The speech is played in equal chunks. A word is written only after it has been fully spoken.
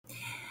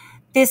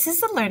This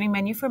is the learning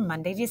menu for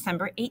Monday,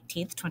 December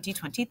 18th,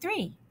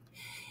 2023.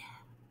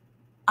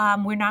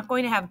 We're not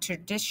going to have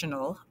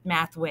traditional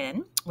math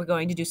win. We're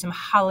going to do some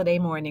holiday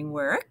morning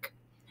work,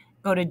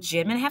 go to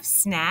gym and have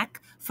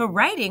snack. For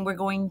writing, we're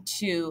going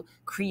to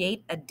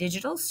create a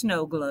digital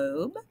snow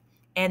globe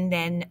and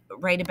then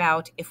write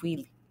about if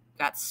we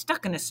got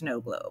stuck in a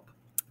snow globe.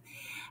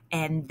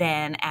 And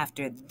then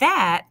after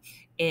that,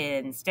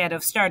 instead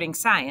of starting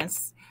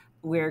science,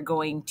 we're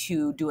going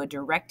to do a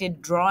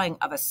directed drawing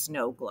of a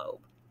snow globe.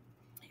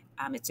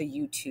 It's a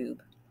YouTube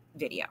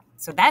video.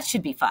 So that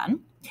should be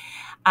fun.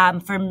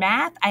 For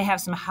math, I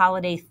have some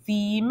holiday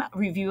theme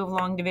review of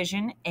long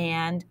division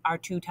and our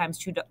 2 times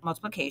 2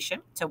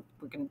 multiplication. So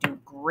we're going to do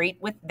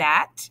great with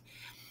that.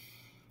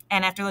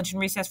 And after lunch and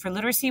recess for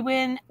literacy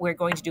win, we're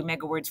going to do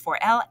Mega Words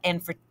 4L.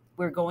 And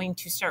we're going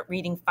to start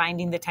reading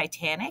Finding the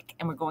Titanic.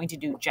 And we're going to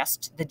do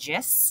Just the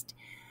Gist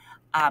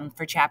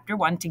for chapter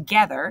 1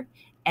 together.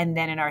 And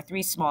then in our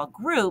 3 small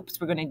groups,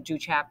 we're going to do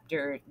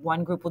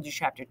one group will do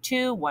chapter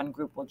 2, one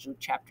group will do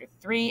chapter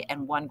 3,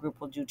 and one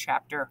group will do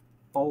chapter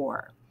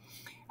 4.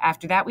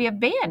 After that, we have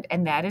band,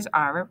 and that is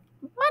our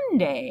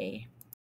Monday.